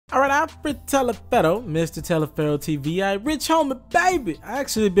Alright, Alfred Taliaferro, Mr. Taliaferro TV. Rich Homie, baby. I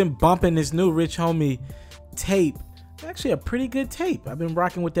actually been bumping this new Rich Homie tape. It's actually a pretty good tape. I've been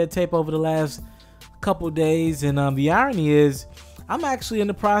rocking with that tape over the last couple days, and the irony is, I'm actually in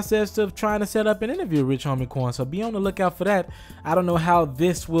the process of trying to set up an interview with Rich Homie Quan, so be on the lookout for that. I don't know how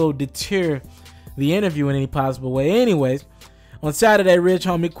this will deter the interview in any possible way. Anyways, on Saturday, Rich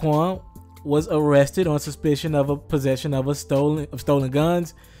Homie Quan was arrested on suspicion of a possession of stolen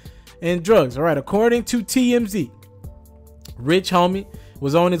guns and drugs. All right, according to TMZ, Rich Homie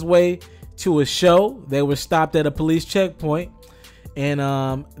was on his way to a show. They were stopped at a police checkpoint,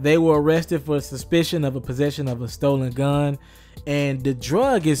 and they were arrested for suspicion of a possession of a stolen gun, and the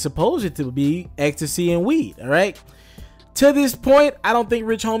drug is supposed to be ecstasy and weed. All right, to this point, I don't think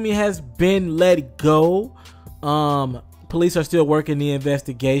Rich Homie has been let go. Police are still working the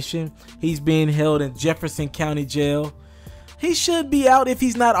investigation. He's being held in Jefferson County Jail. He should be out if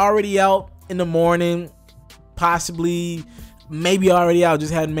he's not already out in the morning, possibly, maybe already out,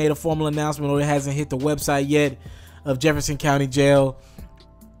 just hadn't made a formal announcement or it hasn't hit the website yet of Jefferson County Jail.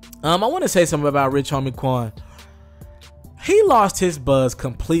 I want to say something about Rich Homie Quan. He lost his buzz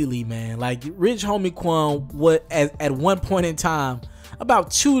completely, man. Like, Rich Homie Quan, at one point in time,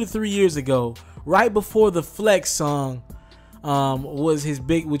 about 2 to 3 years ago, right before the Flex song was his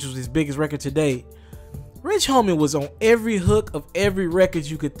biggest record to date, Rich Homie was on every hook of every record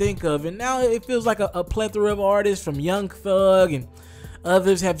you could think of, and now it feels like a plethora of artists from Young Thug and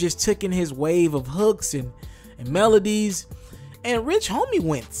others have just taken his wave of hooks and melodies, and Rich Homie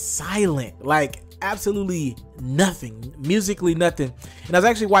went silent, like absolutely nothing, musically nothing. And I was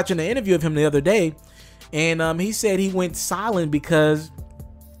actually watching an interview of him the other day, and he said he went silent because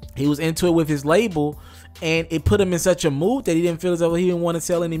he was into it with his label, and it put him in such a mood that he didn't feel as though he didn't want to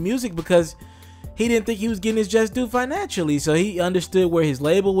sell any music because he didn't think he was getting his just due financially. So he understood where his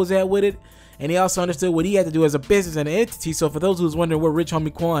label was at with it, and he also understood what he had to do as a business and an entity. So for those who's wondering where Rich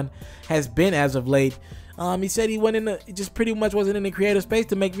Homie Quan has been as of late, he said he just pretty much wasn't in the creative space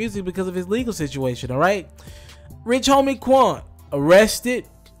to make music because of his legal situation. All right, Rich Homie Quan arrested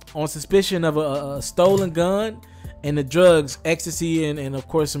on suspicion of a stolen gun and the drugs, ecstasy, and of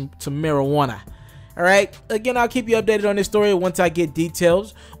course some marijuana. All right, again, I'll keep you updated on this story once I get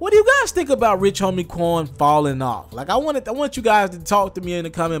details. What do you guys think about Rich Homie Quan falling off? Like, I want you guys to talk to me in the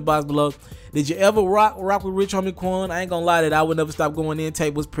comment box below. Did you ever rock with Rich Homie Quan? I ain't gonna lie, that I would never stop going in.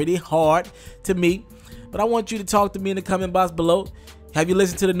 Tape was pretty hard to me, but I want you to talk to me in the comment box below. Have you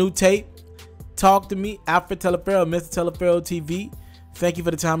listened to the new tape? Talk to me, Alfred Taliaferro, Mr. Taliaferro TV. Thank you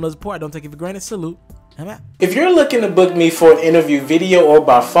for the time and support. I don't take it for granted. Salute. I'm out. If you're looking to book me for an interview video or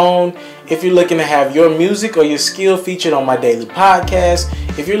by phone, if you're looking to have your music or your skill featured on my daily podcast,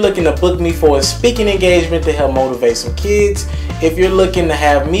 if you're looking to book me for a speaking engagement to help motivate some kids, if you're looking to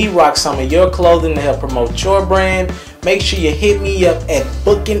have me rock some of your clothing to help promote your brand, make sure you hit me up at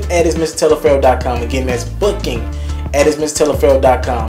booking@itsmrtaliaferro.com. Again, that's booking@itsmrtaliaferro.com.